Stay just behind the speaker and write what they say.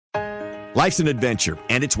Life's an adventure,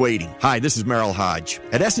 and it's waiting. Hi, this is Merrill Hodge.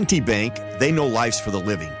 At S&T Bank, they know life's for the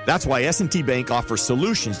living. That's why S&T Bank offers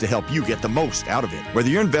solutions to help you get the most out of it. Whether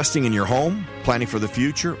you're investing in your home, planning for the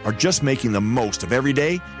future, or just making the most of every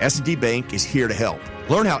day, S&T Bank is here to help.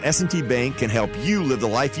 Learn how S&T Bank can help you live the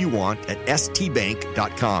life you want at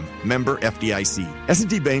stbank.com. Member FDIC.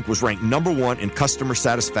 S&T Bank was ranked #1 in customer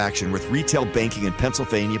satisfaction with retail banking in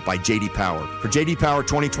Pennsylvania by J.D. Power. For J.D. Power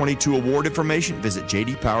 2022 award information, visit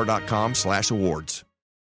jdpower.com/awards.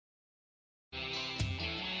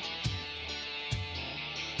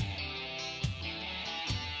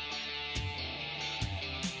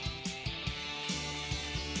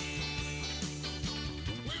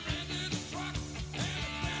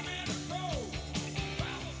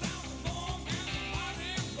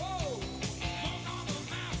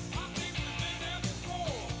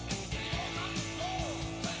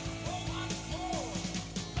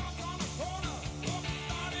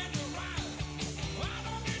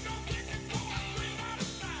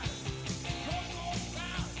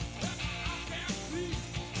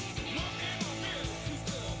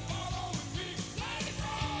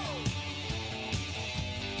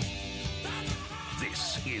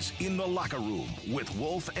 In the Locker Room with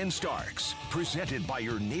Wolf and Starks, presented by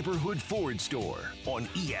your neighborhood Ford store on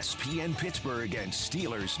ESPN Pittsburgh and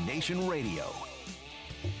Steelers Nation Radio.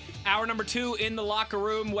 Hour number 2 in the Locker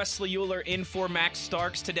Room. Wesley Euler in for Max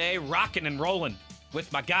Starks today, rocking and rolling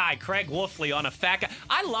with my guy Craig Wolfley on a fat guy.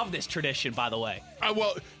 I love this tradition, by the way.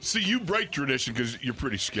 Well, see, you break tradition because you're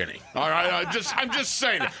pretty skinny. All right, I'm just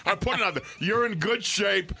saying it. I'm putting it out there. You're in good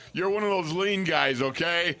shape. You're one of those lean guys,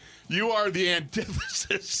 okay? You are the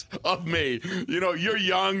antithesis of me. You know, you're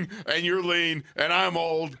young and you're lean, and I'm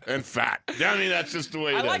old and fat. I mean, that's just the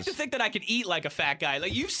way it is. I like to think that I could eat like a fat guy.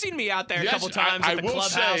 Like, you've seen me out there a couple times at the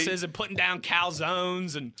clubhouses and putting down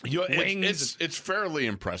calzones and wings. It's fairly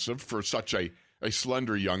impressive for such a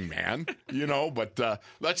slender young man, you know, but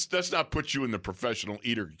let's not put you in the professional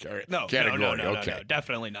eater category. No,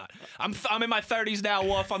 definitely not. I'm in my 30s now,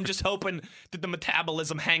 Wolf. I'm just hoping that the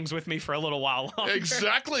metabolism hangs with me for a little while longer.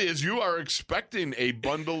 Exactly, as you are expecting a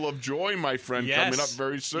bundle of joy, my friend, coming up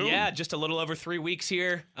very soon. Yeah, just a little over 3 weeks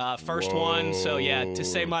here. First one. So, yeah, to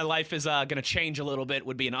say my life is going to change a little bit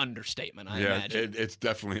would be an understatement, I imagine. It's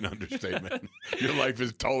definitely an understatement. Your life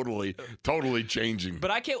is totally changing. But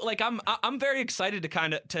I can't, like, I'm very excited to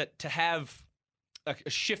kind of to have a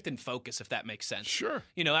shift in focus, if that makes sense. Sure.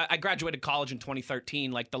 You know, I graduated college in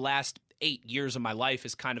 2013. Like, the last 8 years of my life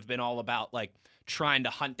has kind of been all about, like, trying to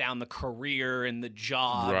hunt down the career and the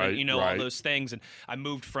job and, all those things. And I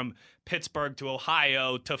moved from Pittsburgh to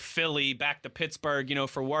Ohio to Philly, back to Pittsburgh,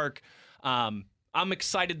 for work. I'm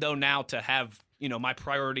excited, though, now to have my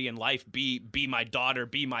priority in life be my daughter,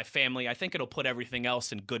 be my family. I think it'll put everything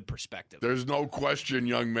else in good perspective. There's no question,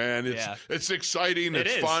 young man. It's exciting.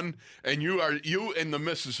 It's fun. And you and the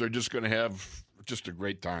missus are just going to have just a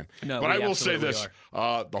great time. No, but I will say this,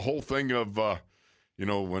 the whole thing of,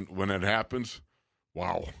 when it happens,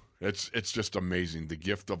 wow, it's just amazing. The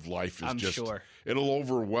gift of life is sure. It'll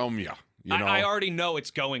overwhelm you. I already know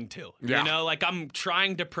it's going to. Yeah. Like, I'm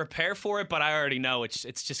trying to prepare for it, but I already know it's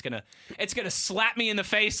just gonna slap me in the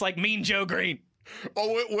face like Mean Joe Green.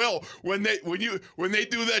 Oh, it will. When they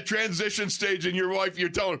do that transition stage and your wife, you're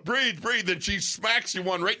telling her, breathe, and she smacks you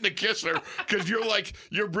one right in the kisser because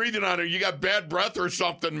you're breathing on her. You got bad breath or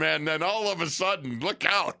something, man. Then all of a sudden, look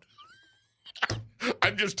out.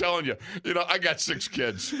 I'm just telling you. I got 6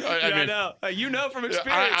 kids. I know. You know from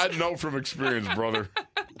experience. I know from experience, brother.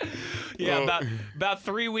 Yeah, about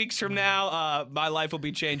 3 weeks from now, my life will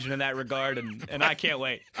be changing in that regard, and I can't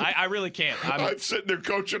wait. I really can't. I'm sitting there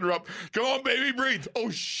coaching her up. Come on, baby, breathe.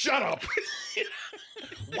 Oh, shut up.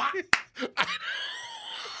 What?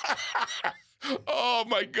 Oh,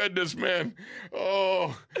 my goodness, man.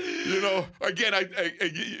 Oh, again,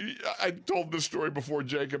 I told this story before,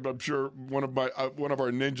 Jacob. I'm sure one of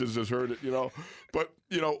our ninjas has heard it, But,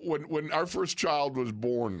 when our first child was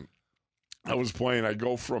born, I was playing. I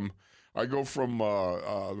go from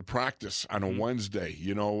the practice on a Wednesday,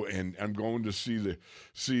 and I'm going to see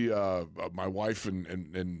my wife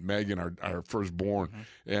and Megan, our firstborn.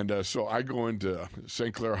 And so I go into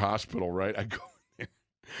St. Clair Hospital, right? I go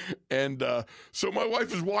and so my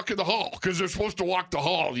wife is walking the hall because they're supposed to walk the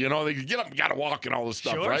hall. They get up and got to walk and all this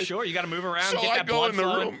stuff, right? Sure. You got to move around, so get that I go blood in the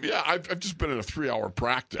flowing. room. Yeah, I've just been in a 3-hour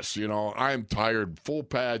practice. I am tired, full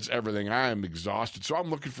pads, everything. I am exhausted. So I'm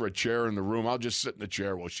looking for a chair in the room. I'll just sit in the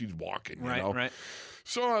chair while she's walking, Right.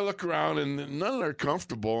 So I look around, and none of them are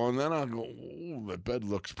comfortable. And then I'll go, oh, the bed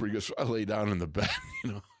looks pretty good. So I lay down in the bed,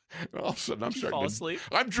 And all of a sudden, I'm starting fall asleep.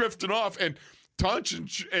 I'm drifting off, and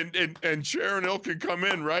Tunch and Sharon Hill can come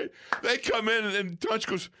in, right? They come in, and Tunch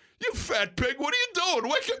goes, "You fat pig, what are you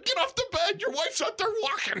doing? Wake up, get off the bed. Your wife's out there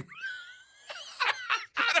walking."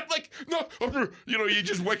 And I'm like, no, you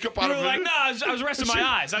just wake up out of it. Like, no, I was resting my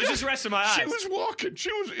eyes. I was just resting my eyes. She was walking.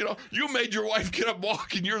 She was, you made your wife get up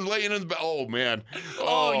walking. You're laying in the bed. Oh, man.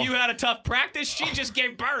 Oh, you had a tough practice? She just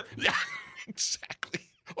gave birth. Yeah, exactly.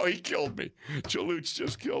 Oh, he killed me. Chaluch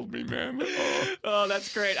just killed me, man. Oh,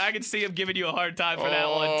 that's great. I can see him giving you a hard time for that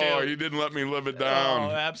one, too. Oh, he didn't let me live it down.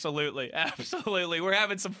 Oh, absolutely. Absolutely. We're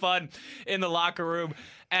having some fun in the locker room,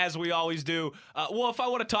 as we always do. Wolf, I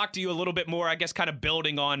want to talk to you a little bit more, I guess, kind of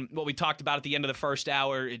building on what we talked about at the end of the first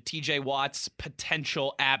hour, TJ Watt's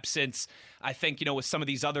potential absence. I think, with some of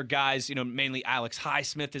these other guys, mainly Alex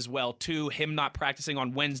Highsmith as well, too, him not practicing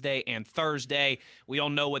on Wednesday and Thursday. We all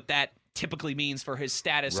know what that typically means for his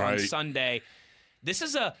status on Sunday. This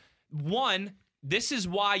is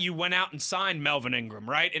why you went out and signed Melvin Ingram,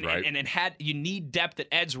 right? And you need depth at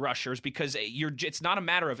edge rushers, because it's not a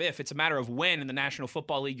matter of if, it's a matter of when in the National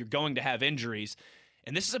Football League you're going to have injuries.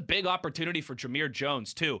 And this is a big opportunity for Jameer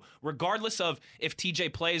Jones, too. Regardless of if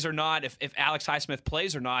TJ plays or not, if Alex Highsmith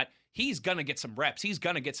plays or not, he's going to get some reps. He's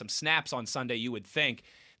going to get some snaps on Sunday, you would think.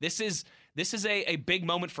 This is a big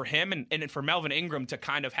moment for him and for Melvin Ingram to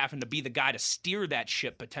kind of having to be the guy to steer that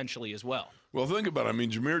ship potentially as well. Well, think about it. I mean,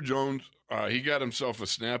 Jameer Jones, he got himself a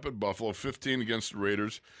snap at Buffalo, 15 against the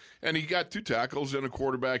Raiders, and he got 2 tackles and a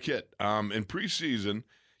quarterback hit. In preseason,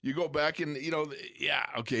 you go back and, he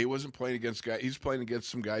wasn't playing against guys. He's playing against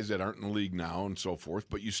some guys that aren't in the league now and so forth,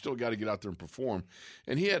 but you still got to get out there and perform.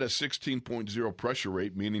 And he had a 16.0 pressure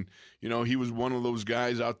rate, meaning, he was one of those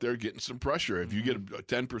guys out there getting some pressure. If you get a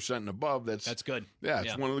 10% and above, that's good. Yeah,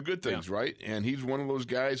 it's one of the good things, right? And he's one of those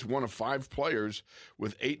guys, one of 5 players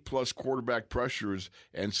with 8+ quarterback pressures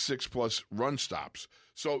and 6+ run stops.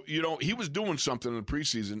 So, he was doing something in the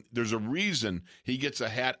preseason. There's a reason he gets a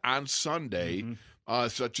hat on Sunday,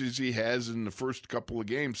 such as he has in the first couple of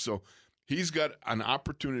games. So he's got an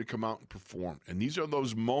opportunity to come out and perform. And these are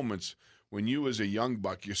those moments when you, as a young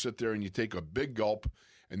buck, you sit there and you take a big gulp,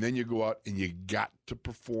 and then you go out and you got to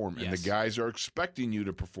perform. And the guys are expecting you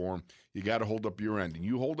to perform. You got to hold up your end. And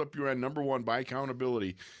you hold up your end, number one, by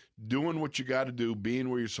accountability, doing what you got to do, being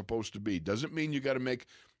where you're supposed to be. Doesn't mean you got to make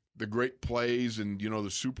the great plays and, the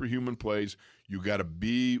superhuman plays. You got to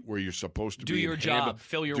be where you're supposed to be. Do your job.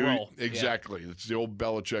 Fill your role. Exactly. It's the old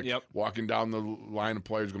Belichick walking down the line of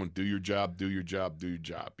players going, do your job, do your job, do your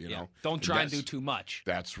job, you know. Don't try and do too much.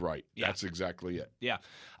 That's right. Yeah. That's exactly it. Yeah.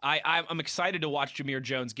 I'm excited to watch Jameer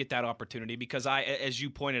Jones get that opportunity because as you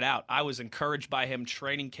pointed out, I was encouraged by him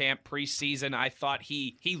training camp, preseason. I thought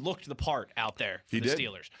he looked the part out there for the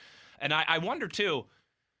Steelers. And I wonder, too,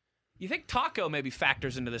 you think Taco maybe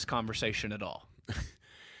factors into this conversation at all?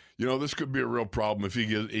 This could be a real problem if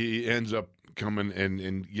he ends up coming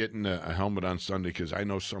and getting a helmet on Sunday, because I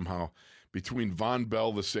know somehow between Von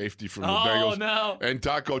Bell, the safety from the Bengals, and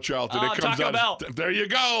Taco Charlton, it comes Taco out. Bell. There you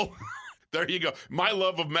go. There you go. My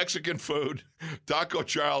love of Mexican food, Taco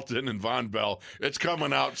Charlton and Von Bell. It's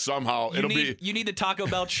coming out somehow. You need the Taco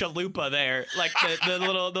Bell chalupa there, like the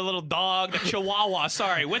little dog, the Chihuahua.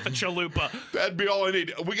 Sorry, with the chalupa. That'd be all I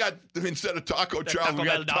need. We got, instead of Taco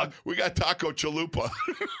Charlton, we got Taco Chalupa.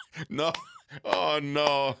 No. Oh,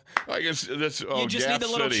 no. I guess that's you just need the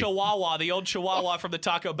little Chihuahua, the old Chihuahua from the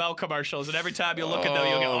Taco Bell commercials. And every time you look at them,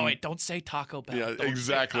 you'll go, oh, wait, don't say Taco Bell. Yeah,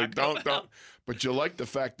 exactly. Don't. But you like the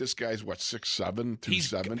fact this guy's, 6'7",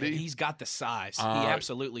 270? He's got the size. He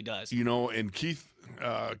absolutely does. And Keith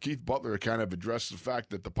Butler kind of addressed the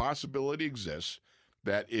fact that the possibility exists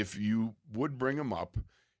that if you would bring him up,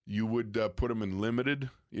 you would put him in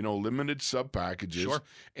limited sub packages,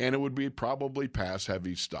 and it would be probably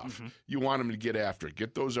pass-heavy stuff. Mm-hmm. You want him to get after it,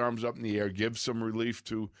 get those arms up in the air, give some relief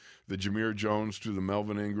to the Jameer Jones, to the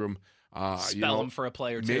Melvin Ingram. Spell him for a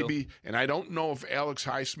play or two. Maybe, and I don't know if Alex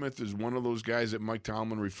Highsmith is one of those guys that Mike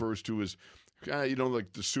Tomlin refers to as,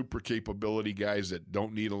 like the super capability guys that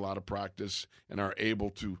don't need a lot of practice and are able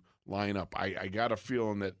to line up. I got a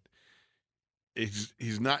feeling that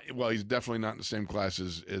he's not. Well, he's definitely not in the same class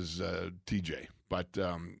as TJ. But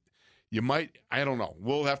you might. I don't know.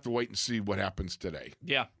 We'll have to wait and see what happens today.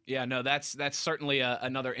 Yeah. No, that's certainly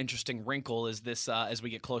another interesting wrinkle. Is this as we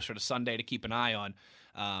get closer to Sunday to keep an eye on.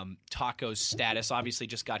 Taco's status obviously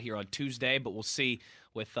just got here on Tuesday, but we'll see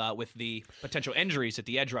with the potential injuries at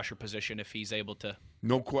the edge rusher position if he's able to.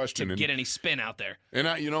 No question. To get any spin out there. And,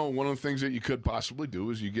 one of the things that you could possibly do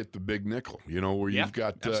is you get the big nickel, where you've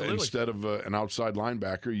got, instead of an outside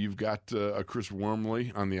linebacker, you've got a Chris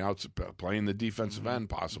Wormley on the outside playing the defensive end,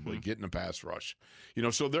 possibly getting a pass rush.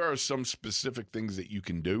 So there are some specific things that you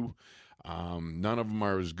can do. None of them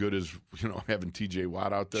are as good as having T.J.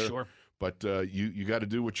 Watt out there. Sure. But you got to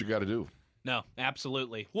do what you got to do. No,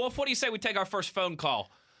 absolutely. Wolf, what do you say we take our first phone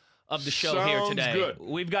call of the show Sounds here today? Good.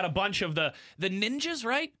 We've got a bunch of the Ninjas,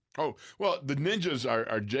 right? Oh, well, the Ninjas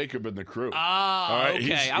are Jacob and the crew. Ah, right?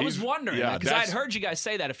 Okay. I was wondering because I'd heard you guys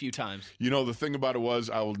say that a few times. The thing about it was,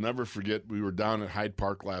 I will never forget, we were down at Hyde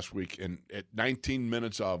Park last week, and at 19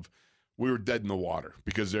 minutes we were dead in the water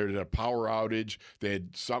because there had a power outage. They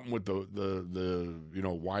had something with the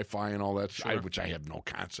Wi-Fi and all that, sure. Which I have no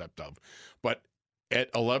concept of. But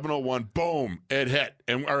at 11:01, boom, it hit,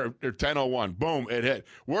 or 10:01, boom, it hit.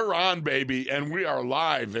 We're on, baby, and we are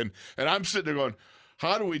live. And I'm sitting there going,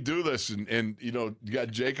 how do we do this? And you got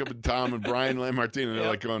Jacob and Tom and Brian Lammartine, and they're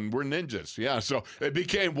like going, we're ninjas. Yeah, so it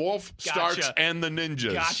became Wolf, Starks, and the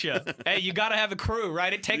Ninjas. Gotcha. Hey, you got to have a crew,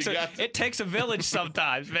 right? It takes a village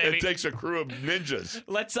sometimes, baby. It takes a crew of ninjas.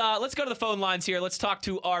 Let's go to the phone lines here. Let's talk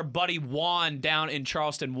to our buddy Juan down in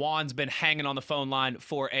Charleston. Juan's been hanging on the phone line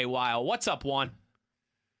for a while. What's up, Juan?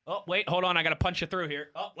 Oh, wait, hold on. I got to punch you through here.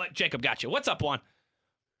 Oh, Jacob got you. What's up, Juan?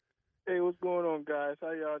 Hey, what's going on, guys? How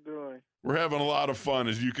y'all doing? We're having a lot of fun,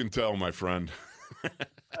 as you can tell, my friend.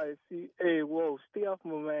 I see. Hey, whoa, stay off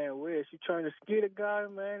my man Wish. You trying to scare the guy,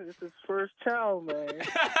 man? This is his first child, man.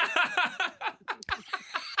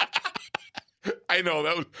 I know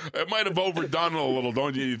that might have overdone it a little,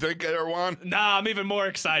 don't you? You think, Juan? Nah, I'm even more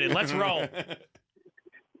excited. Let's roll.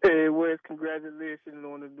 Hey, Wes, congratulations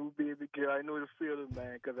on the new baby girl. I know the feeling,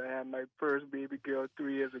 man, because I had my first baby girl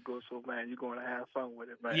 3 years ago. So, man, you're going to have fun with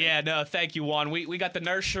it, man. Yeah, no, thank you, Juan. We got the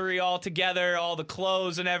nursery all together, all the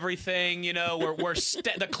clothes and everything.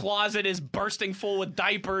 The closet is bursting full with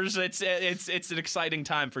diapers. It's an exciting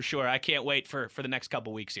time for sure. I can't wait for the next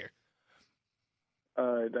couple weeks here.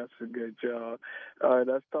 All right, that's a good job. All right,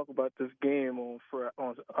 let's talk about this game on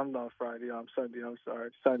Sunday. I'm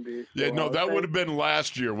sorry, Sunday. So, yeah, no, that would have been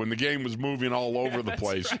last year when the game was moving all over the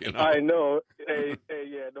place. Right. I know. Hey,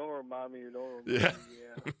 yeah, don't remind me. Yeah.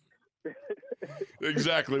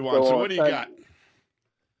 Exactly, Juan. So what do you got?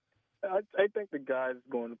 I think the guys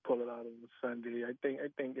are going to pull it out on Sunday. I think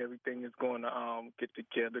everything is going to get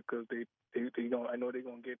together because they don't. I know they're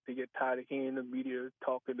going to get tired of hearing the media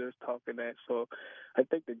talking this, talking that. So I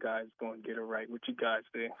think the guys are going to get it right. What you guys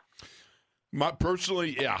think?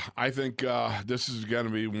 Personally, yeah, I think this is going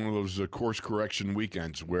to be one of those course correction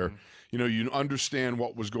weekends where you understand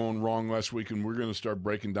what was going wrong last week, and we're going to start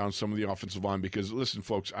breaking down some of the offensive line because listen,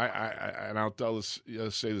 folks, I'll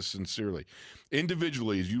say this sincerely,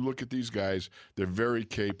 individually, as you look at these guys, they're very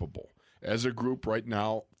capable. As a group right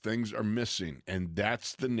now, things are missing, and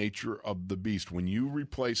that's the nature of the beast. When you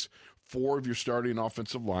replace 4 of your starting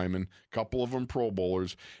offensive linemen, a couple of them Pro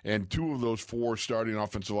Bowlers, and 2 of those 4 starting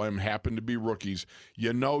offensive linemen happen to be rookies,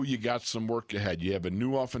 you got some work ahead. You have a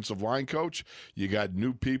new offensive line coach. You got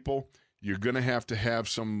new people. You're going to have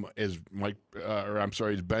some, as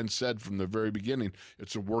Ben said from the very beginning,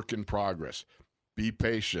 it's a work in progress. Be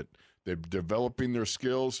patient. They're developing their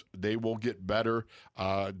skills. They will get better.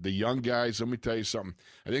 The young guys, let me tell you something.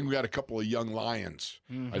 I think we got a couple of young lions.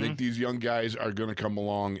 Mm-hmm. I think these young guys are going to come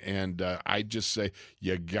along, and I just say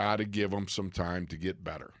you got to give them some time to get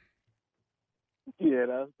better. Yeah,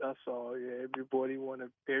 that's all. Yeah, everybody want to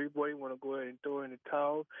go ahead and throw in the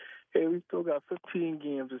towel. Hey, we still got 15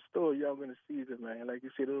 games. It's still young in the season, man. Like you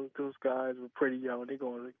see, those guys were pretty young. They're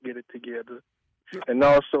going to get it together. And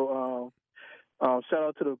also, shout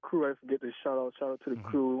out to the crew. I forget to shout out to the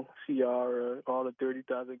crew, Ciara, all the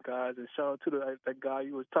 30,000 guys, and shout out to that guy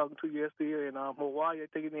you was talking to yesterday in Hawaii. I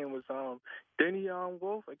think his name was Denny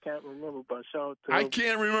Wolf. I can't remember, but shout out to him. I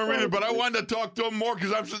can't remember either, but I wanted to talk to him more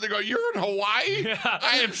because I'm sitting there going, "You're in Hawaii? Yeah.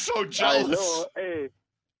 I am so jealous." I know. Hey.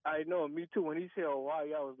 I know, me too. When he said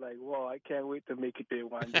Hawaii, I was like, "Whoa, I can't wait to make it there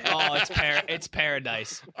one day." Oh, it's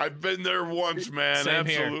paradise. I've been there once, man. Same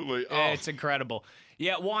Absolutely. Here. Oh. It's incredible.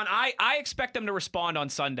 Yeah, Juan, I expect them to respond on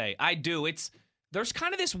Sunday. I do. There's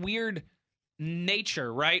kind of this weird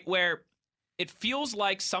nature, right, where it feels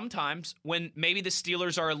like sometimes when maybe the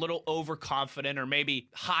Steelers are a little overconfident or maybe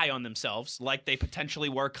high on themselves, like they potentially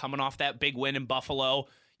were coming off that big win in Buffalo,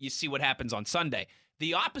 you see what happens on Sunday.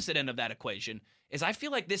 The opposite end of that equation is I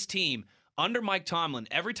feel like this team, under Mike Tomlin,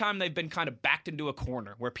 every time they've been kind of backed into a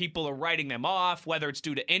corner where people are writing them off, whether it's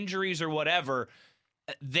due to injuries or whatever,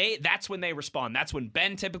 that's when they respond. That's when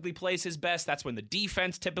Ben typically plays his best. That's when the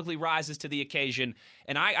defense typically rises to the occasion.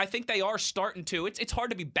 And I think they are starting to. It's hard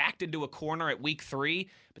to be backed into a corner at week 3,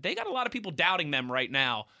 but they got a lot of people doubting them right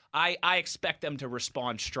now. I expect them to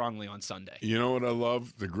respond strongly on Sunday. You know what I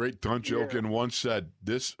love? The great Tunch Ilkin once said,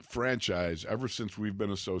 this franchise, ever since we've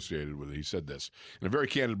been associated with it, he said this. In a very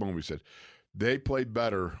candid moment, he said, they play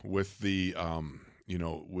better with the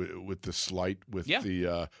with the slight, with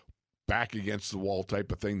the back against the wall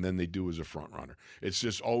type of thing than they do as a front runner. It's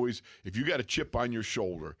just always, if you got a chip on your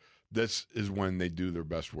shoulder, this is when they do their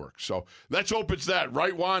best work. So let's hope it's that,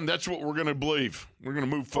 right, Juan? That's what we're going to believe. We're going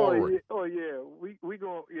to move forward. Oh yeah, we're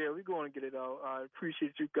going to get it out. I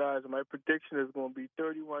appreciate you guys. My prediction is going to be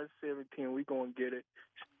 31-17. We're going to get it.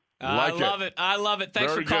 I love it. I love it.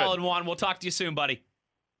 Thanks for calling, Juan. We'll talk to you soon, buddy.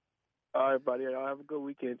 All right, buddy. Have a good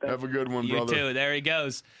weekend. Have a good one, brother. You too. There he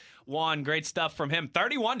goes. Juan, great stuff from him.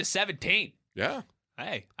 31-17. Yeah.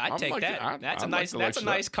 Hey, I'd take that. That's a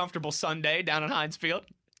nice, comfortable Sunday down in Heinz Field.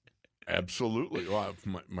 Absolutely. Well,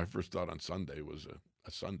 my first thought on Sunday was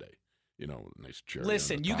a Sunday. Nice cherry.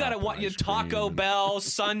 Listen, you got to watch your Taco Bell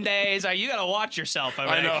Sundays. You got to watch yourself. All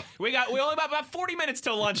right? I know. We only got about 40 minutes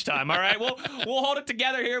till lunchtime. All right, we'll hold it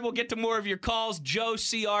together here. We'll get to more of your calls. Joe,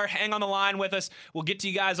 CR, hang on the line with us. We'll get to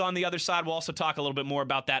you guys on the other side. We'll also talk a little bit more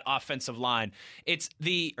about that offensive line. It's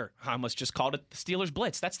I almost just called it the Steelers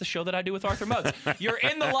Blitz. That's the show that I do with Arthur Moats. You're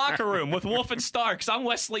in the locker room with Wolf and Starks. I'm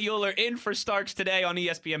Wesley Euler in for Starks today on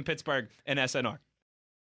ESPN Pittsburgh and SNR.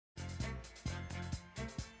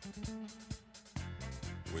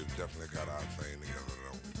 We've definitely got our thing together,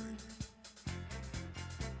 don't we, baby?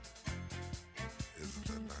 Isn't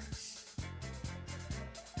that nice?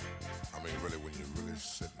 I mean, really, when you really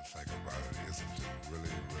sit and think about it, isn't it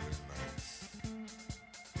really, really nice?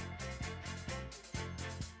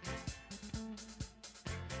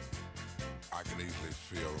 I can easily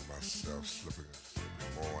feel myself slipping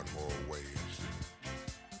more and more away into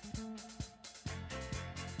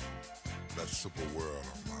that super world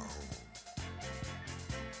of my own.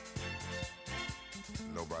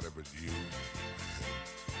 Nobody but you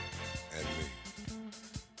and me.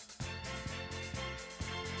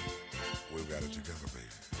 We've got it together, baby.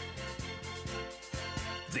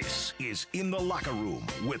 This is In the Locker Room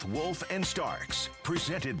with Wolf and Starks,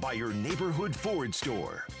 presented by your neighborhood Ford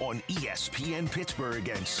store on ESPN Pittsburgh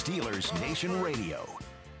and Steelers Nation Radio.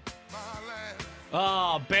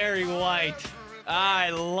 Oh, Barry White. I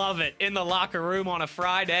love it. In the Locker Room on a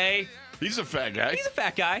Friday. He's a fat guy. He's a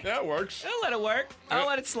fat guy. That works. I'll let it work. I'll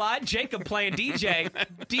let it slide. Jacob playing DJ.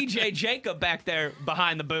 DJ Jacob back there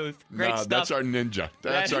behind the booth. Great stuff. That's our ninja.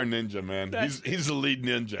 That's our ninja, man. He's the lead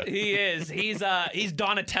ninja. He is. He's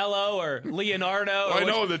Donatello or Leonardo. I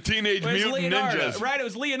know, the Teenage Mutant Ninjas. Right, it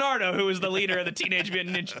was Leonardo who was the leader of the Teenage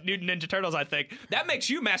Mutant Ninja Turtles, I think. That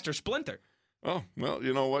makes you Master Splinter. Oh, well,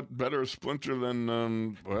 you know what? Better Splinter than,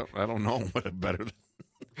 I don't know what better than.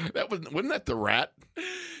 Wasn't that the rat?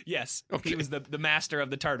 Yes, okay. He was the master of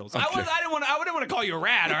the turtles. Okay. I didn't want to call you a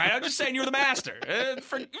rat. All right, I'm just saying you were the master.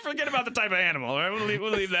 Forget about the type of animal. All right,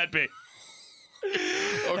 we'll leave that be.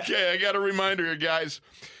 Okay, I got a reminder here, guys.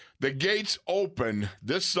 The gates open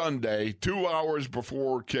this Sunday 2 hours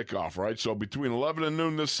before kickoff, right? So between 11 and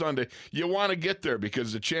noon this Sunday, you want to get there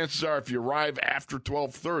because the chances are if you arrive after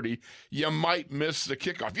 12:30, you might miss the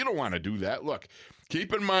kickoff. You don't want to do that. Look,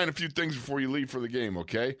 keep in mind a few things before you leave for the game,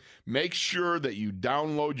 okay? Make sure that you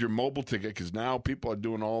download your mobile ticket because now people are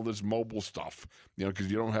doing all this mobile stuff,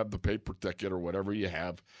 because you don't have the paper ticket or whatever you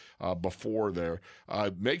have before there.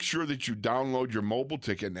 Make sure that you download your mobile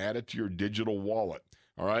ticket and add it to your digital wallet.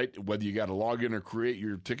 All right, whether you got to log in or create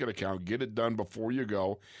your ticket account, get it done before you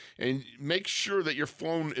go. And make sure that your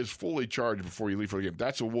phone is fully charged before you leave for the game.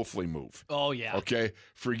 That's a Wolfley move. Oh, yeah. Okay,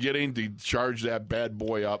 forgetting to charge that bad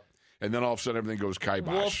boy up. And then all of a sudden everything goes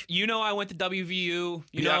kibosh. Wolf, I went to WVU.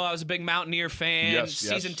 You know I was a big Mountaineer fan, yes.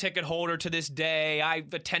 Season ticket holder to this day.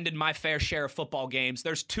 I've attended my fair share of football games.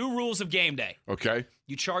 There's 2 rules of game day. Okay.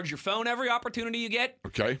 You charge your phone every opportunity you get.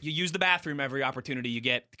 Okay. You use the bathroom every opportunity you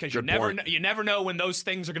get because you never know when those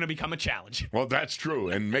things are going to become a challenge. Well, that's true.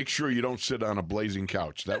 And make sure you don't sit on a blazing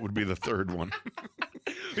couch. That would be the third one.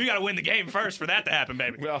 You got to win the game first for that to happen,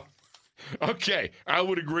 baby. Well, okay, I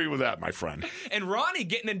would agree with that, my friend. And Ronnie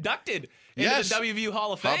getting inducted into the WVU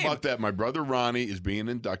Hall of Fame. How about that? My brother Ronnie is being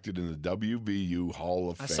inducted in the WVU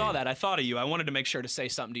Hall of Fame. I saw that. I thought of you. I wanted to make sure to say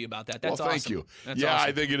something to you about that. That's awesome. Thank you. That's awesome.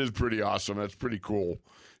 I think it is pretty awesome. That's pretty cool.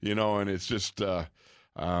 And it's just,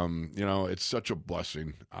 it's such a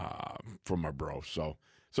blessing from my bro. So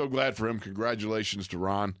glad for him. Congratulations to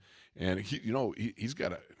Ron. And he's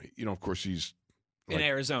got of course he's. In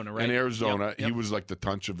Arizona, right? In Arizona. Yep. He was like the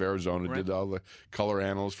Tunch of Arizona, right. Did all the color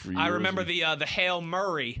analysts for years. I remember the Hail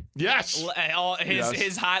Murray. Yes.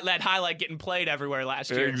 His highlight getting played everywhere last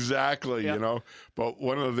year. Exactly, yep. But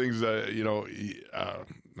one of the things that,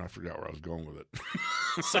 I forgot where I was going with it.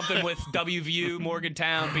 Something with WVU,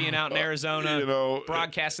 Morgantown, being out in Arizona,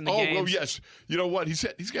 broadcasting the games. Oh, yes. You know what?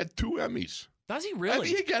 He's got 2 Emmys. Does he really?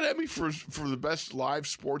 He got Emmy for the best live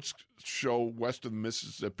sports show west of the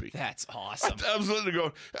Mississippi. That's awesome. I was literally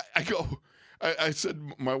going. I said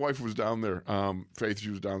my wife was down there. Faith, she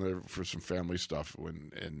was down there for some family stuff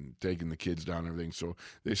and taking the kids down and everything. So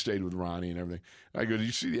they stayed with Ronnie and everything. I go, "Did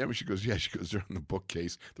you see the Emmy?" She goes, "Yeah." She goes, "They're on the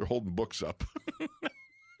bookcase. They're holding books up."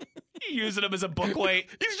 Using them as a book weight.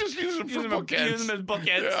 He's just using them for bookends. Using them as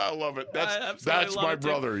bookends. Yeah, I love it. That's my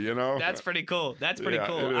brother, you know? That's pretty cool. That's pretty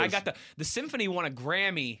cool. I got the Symphony won a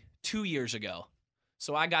Grammy 2 years ago.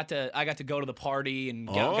 So I got to go to the party and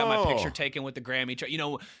got my picture taken with the Grammy.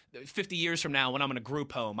 50 years from now when I'm in a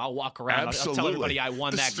group home, I'll walk around. I'll tell everybody I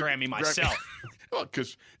won that Grammy myself. Well,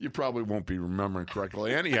 because you probably won't be remembering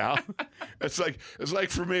correctly anyhow. It's like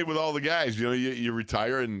for me with all the guys. You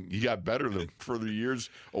retire and you got better the further years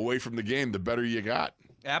away from the game, the better you got.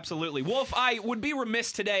 Absolutely. Wolf, I would be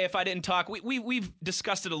remiss today if I didn't talk. We've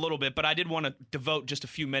discussed it a little bit, but I did want to devote just a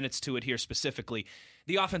few minutes to it here specifically.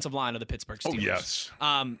 The offensive line of the Pittsburgh Steelers.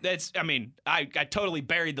 Oh, yes. I totally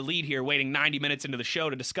buried the lead here waiting 90 minutes into the show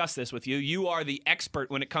to discuss this with you. You are the expert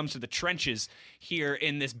when it comes to the trenches here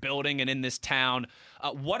in this building and in this town.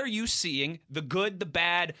 What are you seeing? The good, the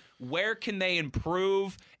bad? Where can they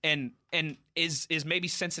improve? And is maybe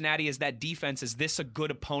Cincinnati as that defense, is this a good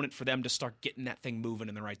opponent for them to start getting that thing moving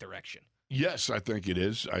in the right direction? Yes, I think it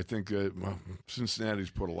is. I think Cincinnati's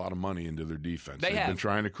put a lot of money into their defense. They've been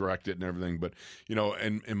trying to correct it and everything, but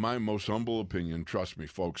and in my most humble opinion, trust me,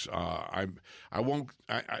 folks, I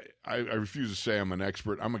refuse to say I'm an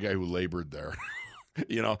expert. I'm a guy who labored there.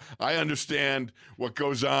 I understand what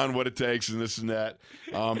goes on, what it takes, and this and that,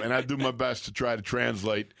 and I do my best to try to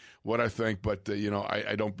translate what I think, but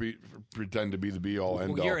I don't pretend to be the be-all,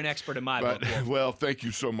 end-all. Well, you're an expert in my book. Well, thank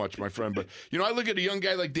you so much, my friend. But, I look at a young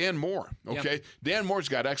guy like Dan Moore, okay? Yep. Dan Moore's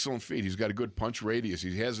got excellent feet. He's got a good punch radius.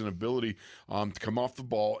 He has an ability to come off the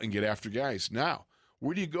ball and get after guys. Now,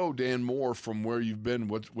 where do you go, Dan Moore, from where you've been,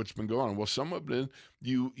 what's been going on? Well, some of it,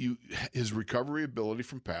 his recovery ability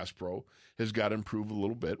from pass pro has got to improve a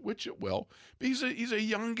little bit, which it will. But he's a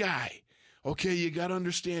young guy. Okay, you got to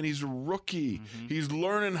understand he's a rookie. Mm-hmm. He's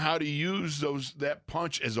learning how to use that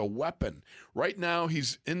punch as a weapon. Right now,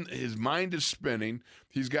 his mind is spinning.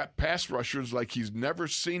 He's got pass rushers like he's never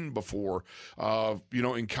seen before,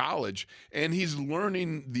 in college, and he's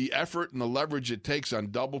learning the effort and the leverage it takes on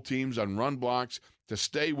double teams, on run blocks, to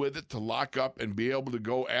stay with it, to lock up and be able to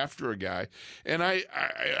go after a guy. And I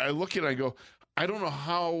look at it and I go, I don't know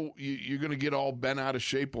how you're going to get all bent out of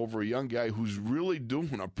shape over a young guy who's really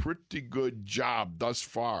doing a pretty good job thus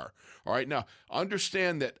far. All right, now,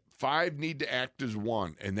 understand that 5 need to act as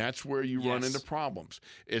 1, and that's where you run into problems.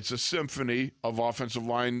 It's a symphony of offensive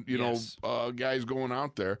line, guys going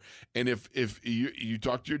out there. And if you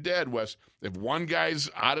talk to your dad, Wes, if one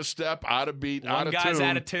guy's out of step, out of beat, out of tune. One guy's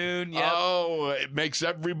out of tune, yep. Oh, it makes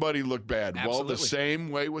everybody look bad. Absolutely. Well, the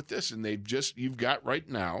same way with this. And you've got right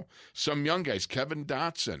now some young guys. Kevin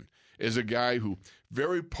Dotson is a guy who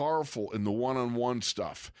very powerful in the one-on-one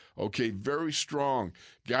stuff. Okay, very strong.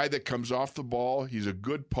 Guy that comes off the ball. He's a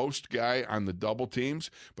good post guy on the double teams,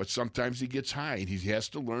 but sometimes he gets high, and he has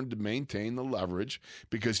to learn to maintain the leverage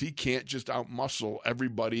because he can't just outmuscle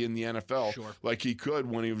everybody in the NFL like he could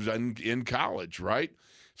when he was in college, right?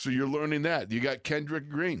 So you're learning that. You got Kendrick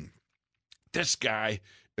Green. This guy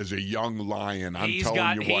is a young lion.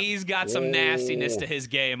 He's got some nastiness to his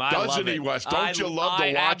game. Doesn't he, Wes? Don't you love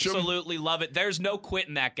to watch him? I absolutely love it. There's no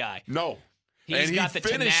quitting that guy. No. He's got the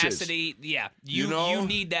tenacity. Yeah, you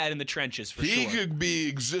need that in the trenches for sure. He could be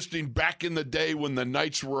existing back in the day when the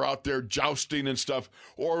knights were out there jousting and stuff,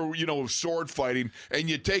 or sword fighting, and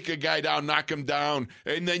you take a guy down, knock him down,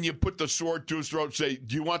 and then you put the sword to his throat and say,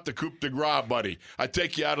 "Do you want the coup de grace, buddy? I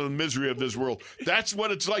take you out of the misery of this world." That's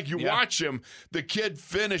what it's like. You watch him, the kid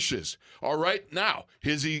finishes. All right, now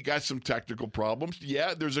has he got some technical problems?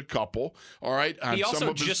 Yeah, there's a couple. All right, he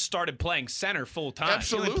also just started playing center full time.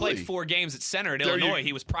 Absolutely, he only played 4 games at center at Illinois.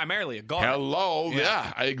 He was primarily a guard.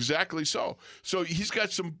 Yeah, exactly so. So he's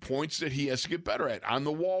got some points that he has to get better at. On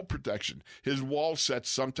the wall protection, his wall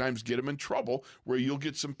sets sometimes get him in trouble where you'll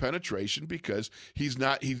get some penetration because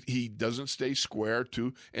he doesn't stay square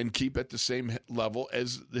to and keep at the same level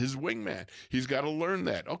as his wingman. He's got to learn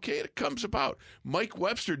that. Okay, it comes about. Mike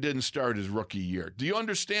Webster didn't start his rookie year. Do you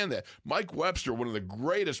understand that? Mike Webster, one of the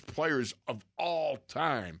greatest players of all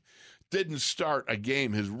time, didn't start a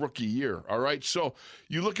game his rookie year, all right? So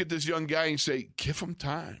you look at this young guy and say, give him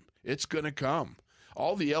time. It's going to come.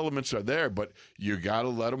 All the elements are there, but you got to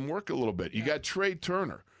let him work a little bit. You got Trey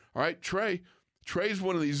Turner, all right? Trey, Trey's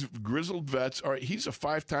one of these grizzled vets. All right, he's a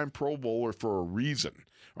 5-time Pro Bowler for a reason.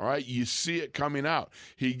 All right, you see it coming out.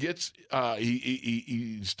 He gets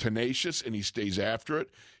he's tenacious and he stays after it.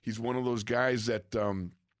 He's one of those guys that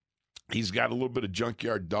he's got a little bit of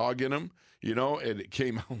junkyard dog in him, and it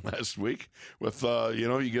came out last week with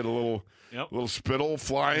you get a little spittle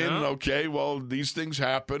flying. Yep. Okay, well, these things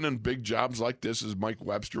happen in big jobs like this, as Mike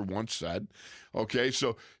Webster once said. Okay,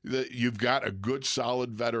 so you've got a good,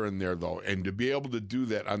 solid veteran there, though, and to be able to do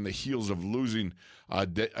that on the heels of losing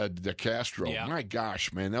De Castro, my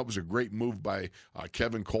gosh, man, that was a great move by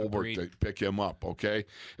Kevin Colbert to pick him up, okay?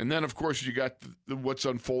 And then, of course, you got what's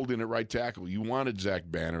unfolding at right tackle. You wanted Zach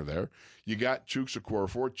Banner there. You got Chuks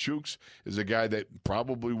Okorafor. Chuks is a guy that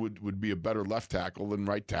probably would be a better left tackle than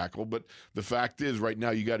right tackle, but the fact is right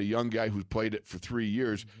now you got a young guy who's played it for 3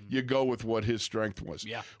 years. Mm-hmm. You go with what his strength was.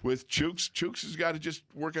 Yeah. With Chuks has got to just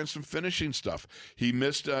work on some finishing stuff. He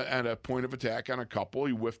missed at a point of attack on a couple.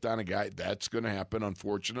 He whiffed on a guy. That's going to happen,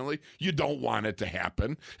 unfortunately. You don't want it to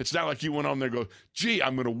happen. It's not like you went on there and go, gee,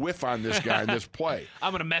 I'm going to whiff on this guy in this play.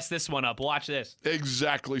 I'm going to mess this one up. Watch this.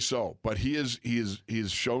 Exactly so. But he has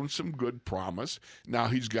shown some good promise. Now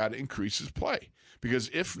he's got to increase his play, because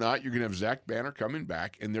if not, you're going to have Zach Banner coming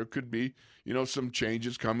back, and there could be some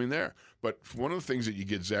changes coming there. But one of the things that you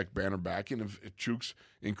get Zach Banner back, and if Chuks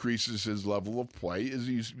increases his level of play, is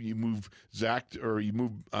you move Zach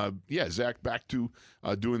back to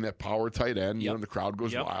doing that power tight end. Yep. The crowd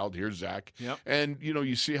goes wild. Here's Zach. Yep. And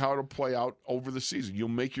you see how it'll play out over the season. You'll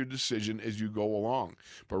make your decision as you go along.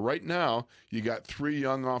 But right now, you got 3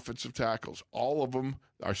 young offensive tackles. All of them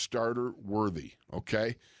are starter worthy.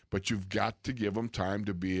 Okay, but you've got to give them time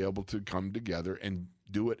to be able to come together and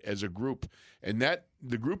do it as a group. And that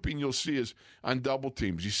the grouping you'll see is on double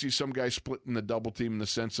teams. You see some guys splitting the double team in the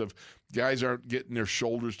sense of guys aren't getting their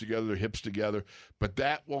shoulders together, their hips together, but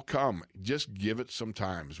that will come. Just give it some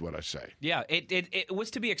time is what I say. Yeah, it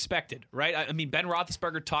was to be expected, right? I mean, Ben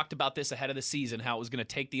Roethlisberger talked about this ahead of the season, how it was going to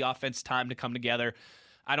take the offense time to come together.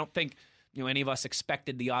 I don't think any of us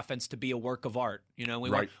expected the offense to be a work of art. We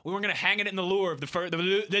weren't going to hang it in the Louvre. Is it the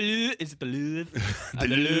Louvre?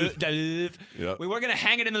 The Louvre. Yep. We weren't going to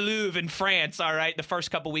hang it in the Louvre in France, all right, the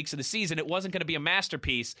first couple weeks of the season. It wasn't going to be a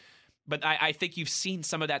masterpiece. But I think you've seen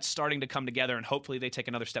some of that starting to come together, and hopefully they take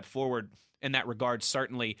another step forward in that regard,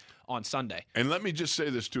 certainly on Sunday. And let me just say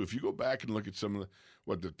this, too. If you go back and look at some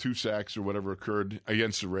of the 2 sacks or whatever occurred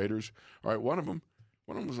against the Raiders, all right, one of them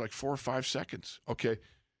was like 4 or 5 seconds. Okay.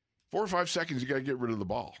 4 or 5 seconds, you got to get rid of the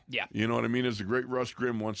ball. Yeah. You know what I mean? As the great Russ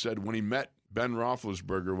Grimm once said, when he met Ben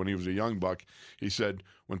Roethlisberger when he was a young buck, he said,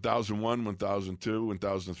 1001, 1002,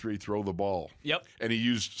 1003, throw the ball. Yep. And he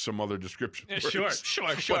used some other description words. Sure.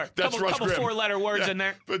 That's Russ couple Grimm. 4-letter words in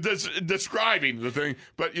there. But that's describing the thing.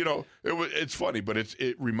 But, it's funny, but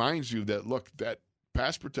it reminds you that, look, that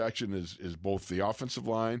pass protection is both the offensive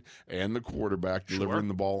line and the quarterback delivering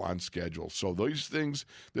the ball on schedule. So those things,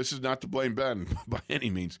 this is not to blame Ben by any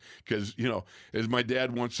means, because, as my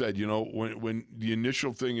dad once said, when the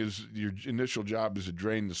initial thing is, your initial job is to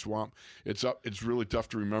drain the swamp, it's really tough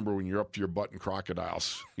to remember when you're up to your butt in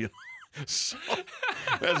crocodiles. So,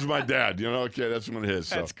 that's my dad. Okay, that's one of his.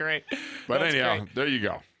 So. That's great. But that's anyhow, great. There you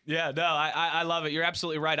go. Yeah, no, I love it. You're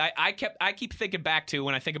absolutely right. I keep thinking back to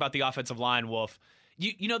when I think about the offensive line, Wolf.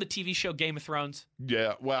 You know the TV show Game of Thrones?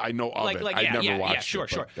 Yeah, well, I know of it. I never watched it.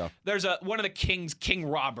 Sure. Yeah. There's one of the kings, King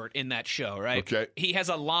Robert, in that show, right? Okay. He has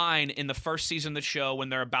a line in the first season of the show when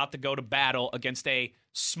they're about to go to battle against a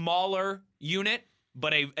smaller unit,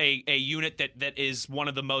 but a unit that is one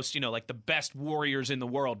of the most, like the best warriors in the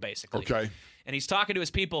world, basically. Okay. And he's talking to his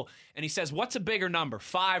people, and he says, what's a bigger number,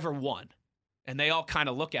 5 or 1? And they all kind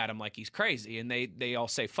of look at him like he's crazy, and they all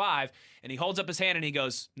say 5. And he holds up his hand and he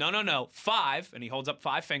goes, no, 5. And he holds up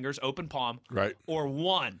 5 fingers, open palm, right, or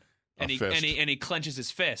 1. And he clenches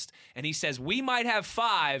his fist. And he says, we might have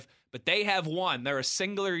 5, but they have 1. They're a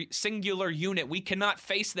singular unit. We cannot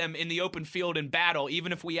face them in the open field in battle,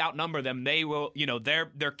 even if we outnumber them. They will,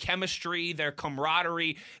 their chemistry, their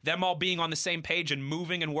camaraderie, them all being on the same page and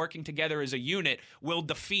moving and working together as a unit will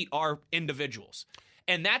defeat our individuals.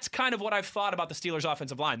 And that's kind of what I've thought about the Steelers'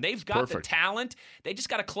 offensive line. They've got the talent. They just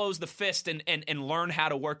got to close the fist and learn how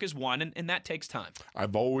to work as one, and that takes time.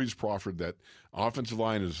 I've always proffered that offensive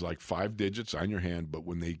line is like 5 digits on your hand, but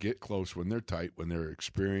when they get close, when they're tight, when they're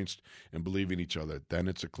experienced and believe in each other, then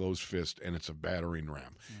it's a closed fist and it's a battering ram.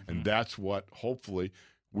 Mm-hmm. And that's what hopefully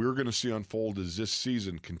we're going to see unfold as this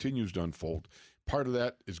season continues to unfold. Part of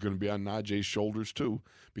that is going to be on Najee's shoulders, too,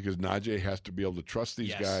 because Najee has to be able to trust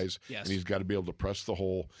these guys, and he's got to be able to press the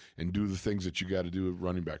hole and do the things that you got to do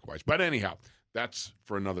running back-wise. But anyhow, that's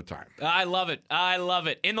for another time. I love it. I love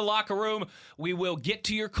it. In the locker room, we will get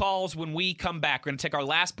to your calls when we come back. We're going to take our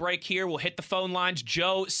last break here. We'll hit the phone lines.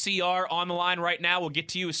 Joe CR on the line right now. We'll get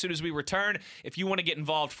to you as soon as we return. If you want to get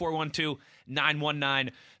involved,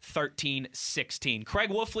 412-919-1316. Craig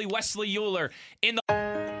Wolfley, Wesley Euler in the...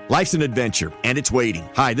 Life's an adventure, and it's waiting.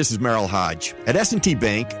 Hi, this is Merrill Hodge. At S&T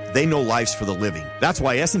Bank, they know life's for the living. That's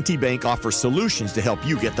why S&T Bank offers solutions to help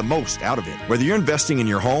you get the most out of it. Whether you're investing in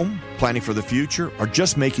your home, planning for the future, or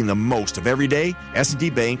just making the most of every day, S&T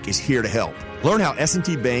Bank is here to help. Learn how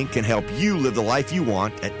S&T Bank can help you live the life you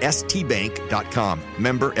want at stbank.com.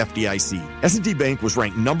 Member FDIC. S&T Bank was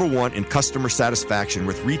ranked #1 in customer satisfaction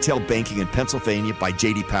with retail banking in Pennsylvania by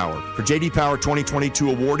J.D. Power. For J.D. Power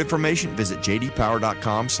 2022 award information, visit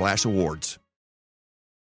jdpower.com/awards.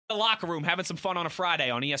 The locker room, having some fun on a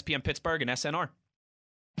Friday on ESPN Pittsburgh and SNR.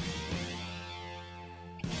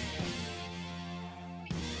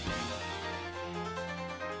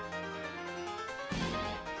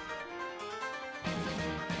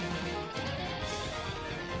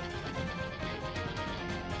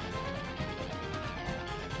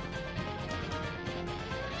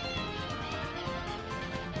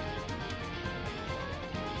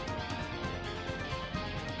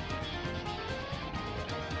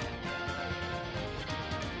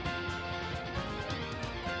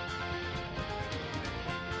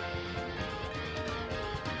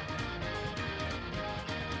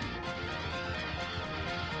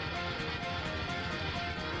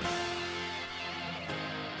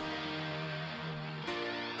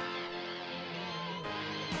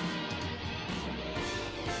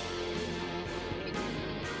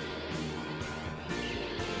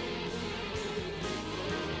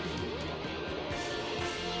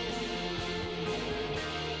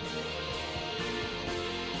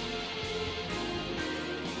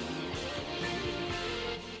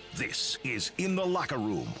 This is In the Locker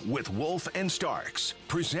Room with Wolf and Starks,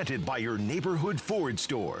 presented by your neighborhood Ford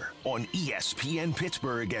store on ESPN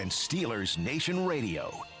Pittsburgh and Steelers Nation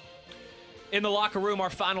Radio. In the locker room,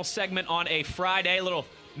 our final segment on a Friday, a little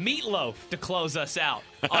meatloaf to close us out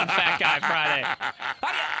on Fat Guy Friday.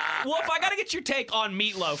 Wolf, I got to get your take on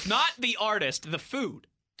meatloaf, not the artist, the food.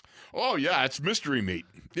 Oh, yeah, it's mystery meat.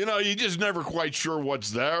 You know, you're just never quite sure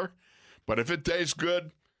what's there. But if it tastes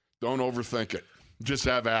good, don't overthink it. Just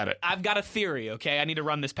have at it. I've got a theory, okay? I need to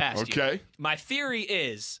run this past you. Okay. My theory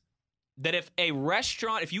is that if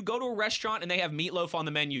you go to a restaurant and they have meatloaf on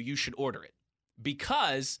the menu, you should order it.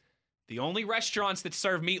 Because the only restaurants that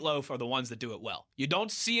serve meatloaf are the ones that do it well. You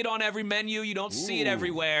don't see it on every menu. You don't see it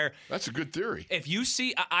everywhere. That's a good theory. If you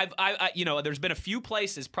see, there's been a few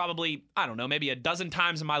places, probably, I don't know, maybe a dozen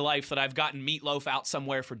times in my life that I've gotten meatloaf out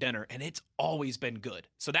somewhere for dinner, and it's always been good.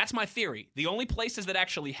 So that's my theory. The only places that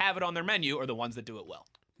actually have it on their menu are the ones that do it well.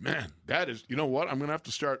 Man, that is, you know what? I'm going to have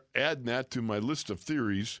to start adding that to my list of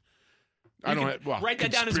theories. I don't have, write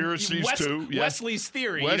that down as too. Yeah. Wesley's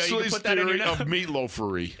theory. Wesley's put that theory in your of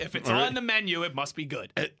meatloafery. If it's on the menu, it must be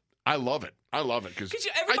good. I love it. I love it because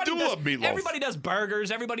I love meatloaf. Everybody does burgers.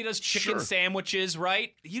 Everybody does chicken sandwiches,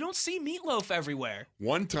 right? You don't see meatloaf everywhere.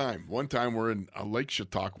 One time we're in Lake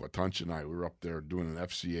Chautauqua, Tunch and I. We were up there doing an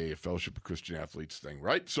FCA, a Fellowship of Christian Athletes thing,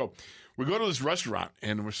 right? So we go to this restaurant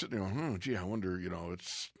and we're sitting there going, gee, I wonder,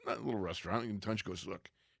 it's not a little restaurant. And Tunch goes, look,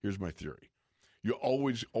 here's my theory. You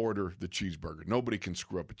always order the cheeseburger. Nobody can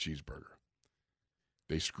screw up a cheeseburger.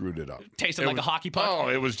 They screwed it up. Tasted like a hockey puck? Oh,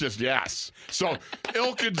 it was just, yes. So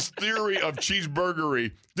Ilkin's theory of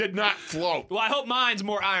cheeseburgery did not float. Well, I hope mine's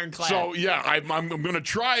more ironclad. So, yeah, I'm going to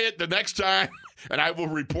try it the next time, and I will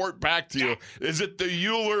report back to you. Is it the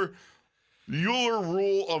Euler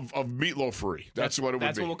rule of meatloafery? That's what it would be.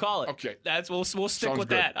 That's what we'll call it. Okay. We'll stick Sounds with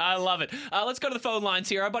good. that. I love it. Let's go to the phone lines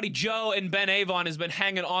here. Our buddy Joe in Ben Avon has been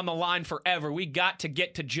hanging on the line forever. We got to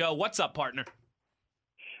get to Joe. What's up, partner?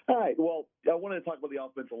 Hi. Well, I wanted to talk about the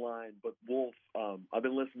offensive line, but Wolf, I've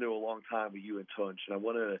been listening to a long time with you and Tunch, and I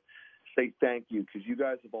want to say thank you because you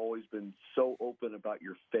guys have always been so open about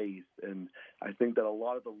your faith, and I think that a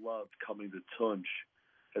lot of the love coming to Tunch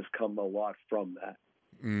has come a lot from that.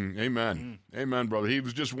 Amen. Amen, brother. He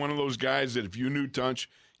was just one of those guys that if you knew Tunch,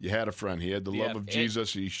 you had a friend. He had the love of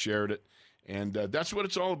Jesus. He shared it. And that's what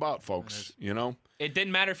it's all about, folks, It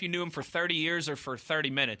didn't matter if you knew him for 30 years or for 30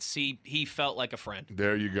 minutes. He felt like a friend.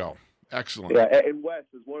 There you go. Excellent. Yeah, and Wes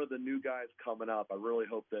is one of the new guys coming up. I really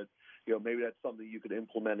hope that, maybe that's something you could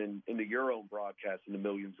implement into your own broadcast and the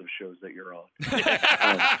millions of shows that you're on.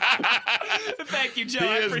 Thank you, Joe. He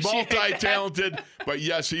I is appreciate multi-talented, that. but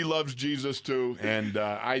yes, he loves Jesus too. And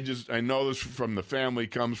I know this from the family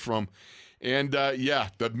comes from. And,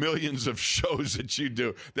 the millions of shows that you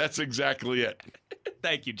do. That's exactly it.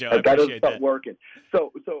 Thank you, Joe. I that appreciate doesn't that. working.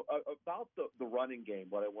 So about the running game,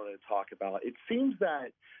 what I wanted to talk about, it seems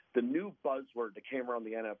that the new buzzword that came around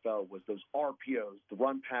the NFL was those RPOs, the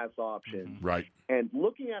run pass option. Mm-hmm. Right. And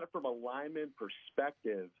looking at it from a lineman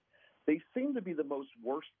perspective, they seem to be the most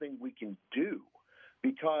worst thing we can do,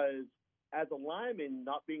 because as a lineman,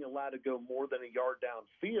 not being allowed to go more than a yard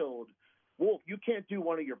downfield, Wolf, you can't do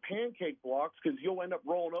one of your pancake blocks because you'll end up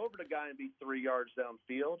rolling over the guy and be 3 yards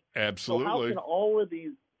downfield. Absolutely. So how can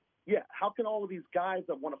all of these guys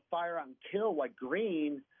that want to fire out and kill like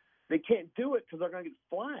Green, they can't do it because they're going to get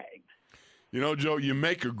flagged? You know, Joe, you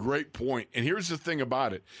make a great point. And here's the thing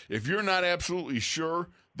about it. If you're not absolutely sure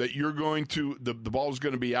that you're going to the ball's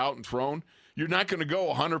going to be out and thrown, you're not going to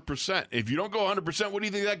go 100%. If you don't go 100%, what do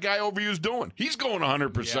you think that guy over you is doing? He's going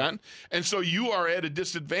 100%. Yeah. And so you are at a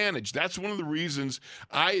disadvantage. That's one of the reasons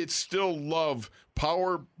I still love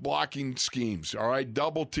power blocking schemes, all right?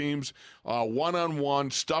 Double teams,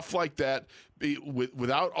 one-on-one, stuff like that.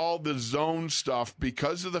 Without all the zone stuff,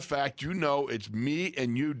 because of the fact it's me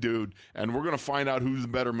and you, dude, and we're going to find out who the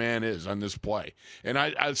better man is on this play. And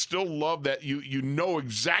I still love that you know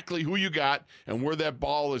exactly who you got and where that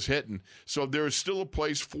ball is hitting. So there is still a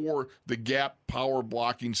place for the gap power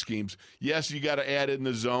blocking schemes. Yes, you got to add in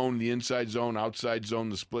the zone, the inside zone, outside zone,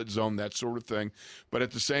 the split zone, that sort of thing. But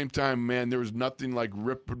at the same time, man, there's nothing like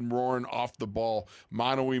ripping, roaring off the ball,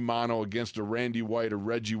 mano-a-mano against a Randy White or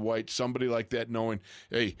Reggie White, somebody like that, knowing,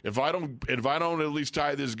 hey, if I don't at least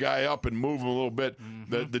tie this guy up and move him a little bit,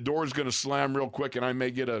 the door's going to slam real quick, and I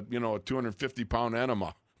may get a 250-pound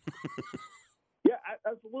enema. Yeah,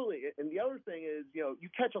 absolutely. And the other thing is, you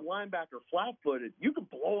catch a linebacker flat-footed, you can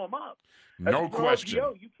blow him up. No question.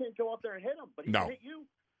 You can't go up there and hit him, but he can hit you.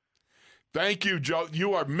 Thank you, Joe.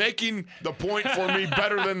 You are making the point for me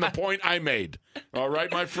better than the point I made. All right,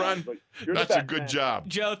 my friend? That's a good job.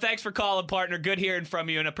 Joe, thanks for calling, partner. Good hearing from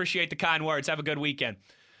you, and appreciate the kind words. Have a good weekend.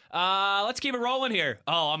 Let's keep it rolling here.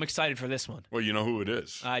 Oh, I'm excited for this one. Well, you know who it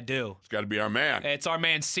is. I do. It's got to be our man. It's our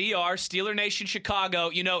man, CR, Steeler Nation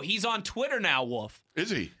Chicago. He's on Twitter now, Wolf. Is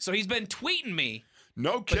he? So he's been tweeting me.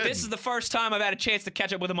 No kidding. But this is the first time I've had a chance to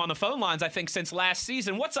catch up with him on the phone lines, I think, since last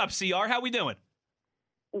season. What's up, CR? How we doing?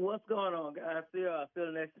 What's going on, guys?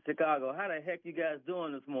 Steeler Nation Chicago. How the heck you guys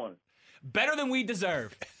doing this morning? Better than we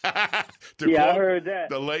deserve. I heard that.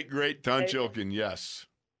 The late, great Tunch Ilkin, yes.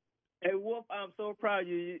 Hey, Wolf, I'm so proud of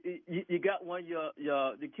you. You got one of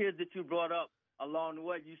the kids that you brought up along the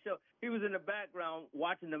way. He was in the background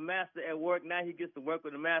watching the master at work. Now he gets to work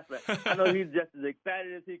with the master. I know he's just as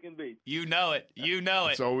excited as he can be. You know it.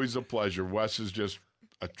 It's always a pleasure. Wes is just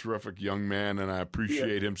a terrific young man, and I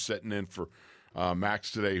appreciate him sitting in for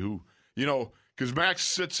Max today, who, because Max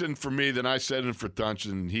sits in for me, then I sit in for Tunch,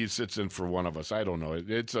 and he sits in for one of us. I don't know.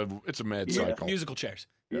 It's a mad cycle. Musical chairs.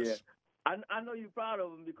 Yes. Yeah. I know you're proud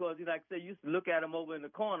of him because, like I said, you used to look at him over in the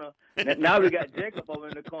corner. Now we got Jacob over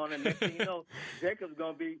in the corner. Next thing you know, Jacob's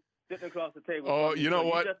going to be sitting across the table. Oh, you know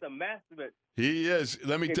what? He's just a master. He is.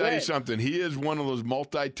 Let me tell you something. He is one of those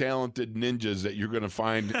multi-talented ninjas that you're going to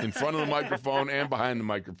find in front of the microphone and behind the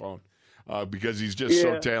microphone. Because he's just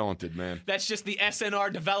so talented, man. That's just the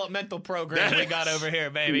SNR developmental program we got over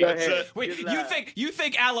here, baby. You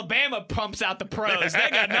think Alabama pumps out the pros? They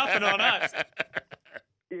got nothing on us.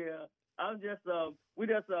 Yeah, I'm just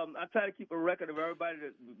I try to keep a record of everybody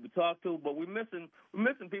that we talk to, but we're missing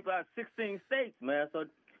people out of 16 states, man. So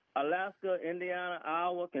Alaska, Indiana,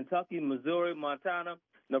 Iowa, Kentucky, Missouri, Montana,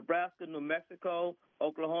 Nebraska, New Mexico,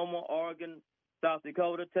 Oklahoma, Oregon, South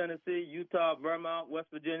Dakota, Tennessee, Utah, Vermont, West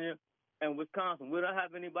Virginia, and Wisconsin. We don't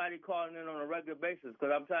have anybody calling in on a regular basis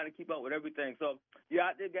because I'm trying to keep up with everything. So you're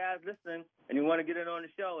out there, guys, listening, and you want to get in on the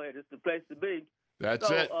show, hey, this is the place to be. That's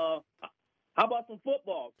it. How about some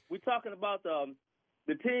football? We're talking about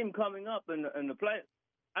the team coming up in the play.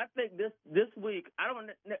 I think this week, I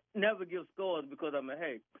don't never give scores because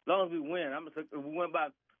hey, as long as we win, if we win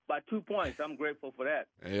by 2 points, I'm grateful for that.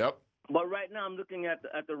 Yep. But right now I'm looking at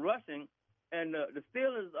the rushing, and the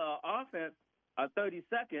Steelers' offense are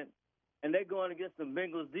 32nd, and they're going against the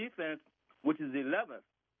Bengals' defense, which is 11th.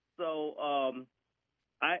 So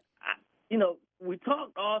we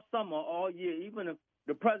talked all summer, all year, even if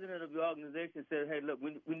the president of the organization said, hey, look,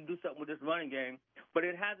 we need to do something with this running game, but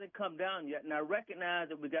it hasn't come down yet. And I recognize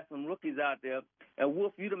that we got some rookies out there. And,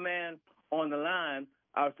 Wolf, you the man on the line.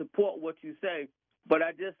 I support what you say, but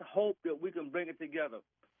I just hope that we can bring it together.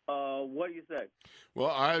 What do you say?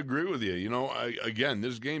 Well, I agree with you. You know, again,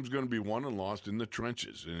 this game's going to be won and lost in the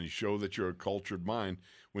trenches, and you show that you're a cultured mind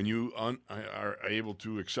when you are able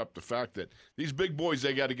to accept the fact that these big boys,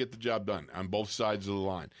 they got to get the job done on both sides of the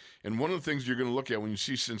line. And one of the things you're going to look at when you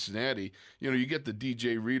see Cincinnati, you know, you get the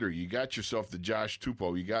DJ Reader, you got yourself the Josh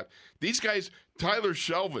Tupou, you got these guys, Tyler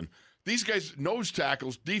Shelvin. These guys, nose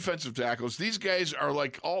tackles, defensive tackles, these guys are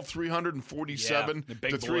like all 347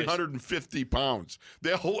 to 350 pounds.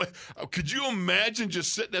 Could you imagine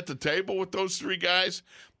just sitting at the table with those three guys?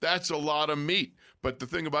 That's a lot of meat. But the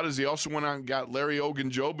thing about it is he also went out and got Larry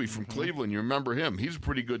Ogunjobi from Cleveland. You remember him. He's a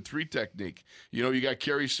pretty good three technique. You know, you got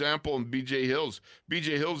Kerry Sample and B.J. Hills.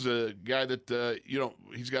 B.J. Hills a guy that, you know,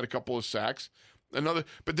 he's got a couple of sacks.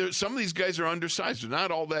 But some of these guys are undersized. They're not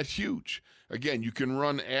all that huge. Again, you can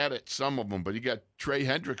run at it, some of them, but you got Trey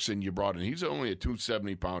Hendrickson you brought in. He's only a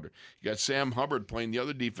 270-pounder. You got Sam Hubbard playing the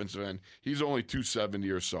other defensive end. He's only 270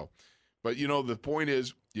 or so. But, you know, the point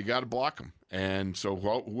is you got to block them. And so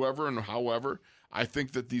whoever and however, I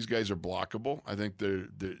think that these guys are blockable. I think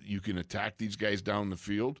you can attack these guys down the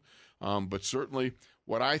field. But certainly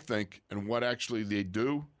what I think and what actually they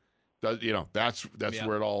do, you know, that's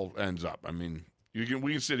where it all ends up. I mean, we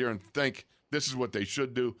can sit here and think this is what they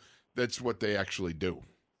should do. That's what they actually do.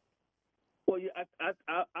 Well, yeah,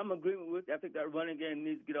 I'm agreeing with you. I think that running game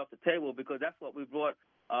needs to get off the table because that's what we brought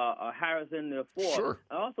Harris in there for. Sure.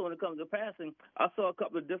 And also, when it comes to passing, I saw a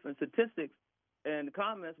couple of different statistics in the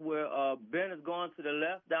comments where Ben has gone to the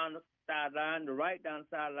left down the sideline, the right down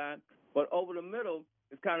the sideline, but over the middle,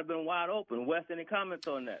 it's kind of been wide open. Wes, any comments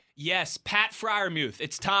on that? Yes, Pat Freiermuth.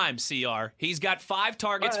 It's time, CR. He's got 5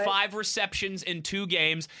 targets, 5 receptions in 2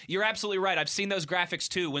 games. You're absolutely right. I've seen those graphics,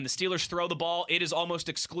 too. When the Steelers throw the ball, it is almost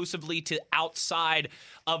exclusively to outside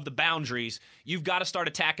of the boundaries. You've got to start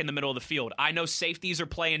attacking the middle of the field. I know safeties are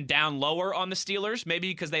playing down lower on the Steelers, maybe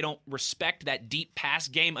because they don't respect that deep pass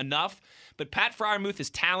game enough. But Pat Freiermuth is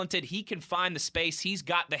talented. He can find the space. He's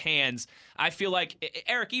got the hands. I feel like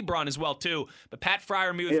Eric Ebron as well, too. But Pat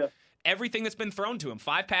Freiermuth, everything that's been thrown to him,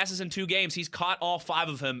 5 passes in 2 games, he's caught all 5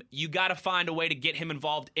 of them. You got to find a way to get him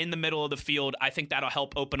involved in the middle of the field. I think that'll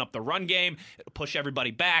help open up the run game. It'll push everybody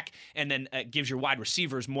back, and then gives your wide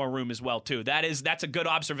receivers more room as well, too. That's a good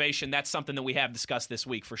observation. That's something that we have discussed this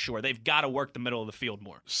week for sure. They've got to work the middle of the field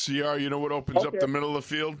more. CR, you know what opens up the middle of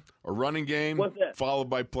the field? A running game followed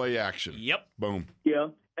by play action. Yep. Boom. Yeah.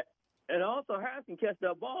 And also, Harris can catch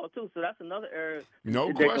that ball, too, so that's another area they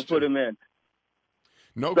question. can put him in.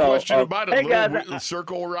 No question about it. Hey guys,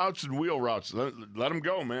 circle routes and wheel routes. Let them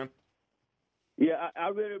go, man. Yeah, I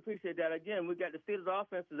really appreciate that. Again, we got the Steelers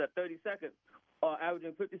offenses at 32nd,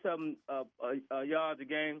 averaging 57 yards a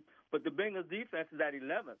game, but the Bengals defense is at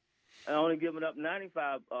 11th and only giving up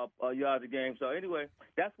 95 yards a game. So anyway,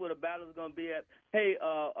 that's where the battle is going to be at. Hey,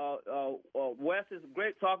 Wes, it's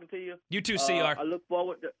great talking to you. You too, CR. I look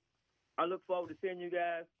forward to seeing you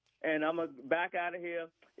guys. And I'm going to back out of here.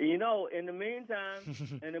 And, you know, in the meantime,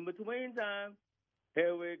 and in between time,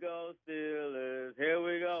 here we go, Steelers. Here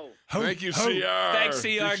we go. Thank you, CR. Thanks, CR.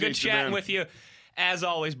 Appreciate Good chatting with you, as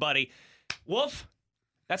always, buddy. Wolf,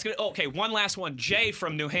 that's good. Okay, one last one. Jay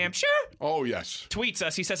from New Hampshire. Oh, yes. Tweets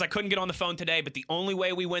us. He says, I couldn't get on the phone today, but the only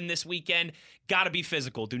way we win this weekend, got to be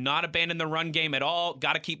physical. Do not abandon the run game at all.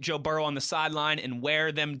 Got to keep Joe Burrow on the sideline and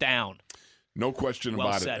wear them down. No question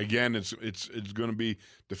about it. Again, it's going to be,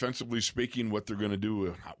 defensively speaking, what they're going to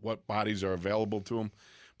do, what bodies are available to them.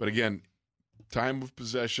 But again, time of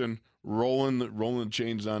possession, rolling the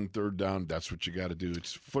chains on third down, that's what you got to do.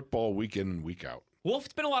 It's football week in and week out. Wolf,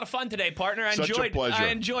 it's been a lot of fun today, partner. Such a pleasure. I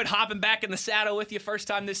enjoyed hopping back in the saddle with you first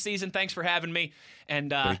time this season. Thanks for having me.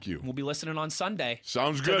 And thank you. We'll be listening on Sunday.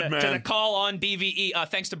 Sounds good, man. To the call on DVE.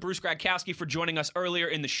 Thanks to Bruce Gradkowski for joining us earlier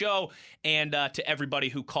in the show, and to everybody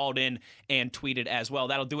who called in and tweeted as well.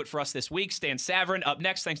 That'll do it for us this week. Stan Savran up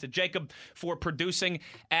next. Thanks to Jacob for producing.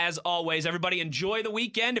 As always, everybody enjoy the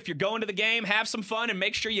weekend. If you're going to the game, have some fun, and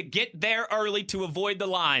make sure you get there early to avoid the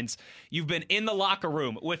lines. You've been in the locker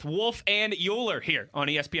room with Wolf and Euler here on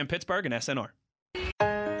ESPN Pittsburgh and SNR.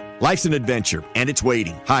 Life's an adventure, and it's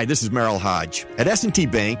waiting. Hi, this is Merrill Hodge. At S&T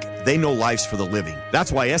Bank, they know life's for the living.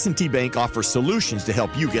 That's why S&T Bank offers solutions to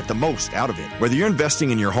help you get the most out of it. Whether you're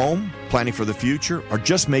investing in your home, planning for the future, or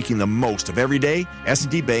just making the most of every day,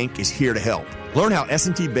 S&T Bank is here to help. Learn how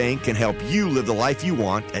S&T Bank can help you live the life you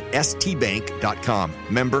want at stbank.com.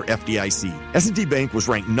 Member FDIC. S&T Bank was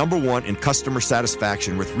ranked #1 in customer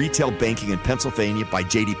satisfaction with retail banking in Pennsylvania by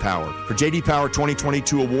J.D. Power. For J.D. Power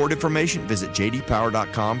 2022 award information, visit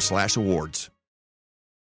jdpower.com/awards.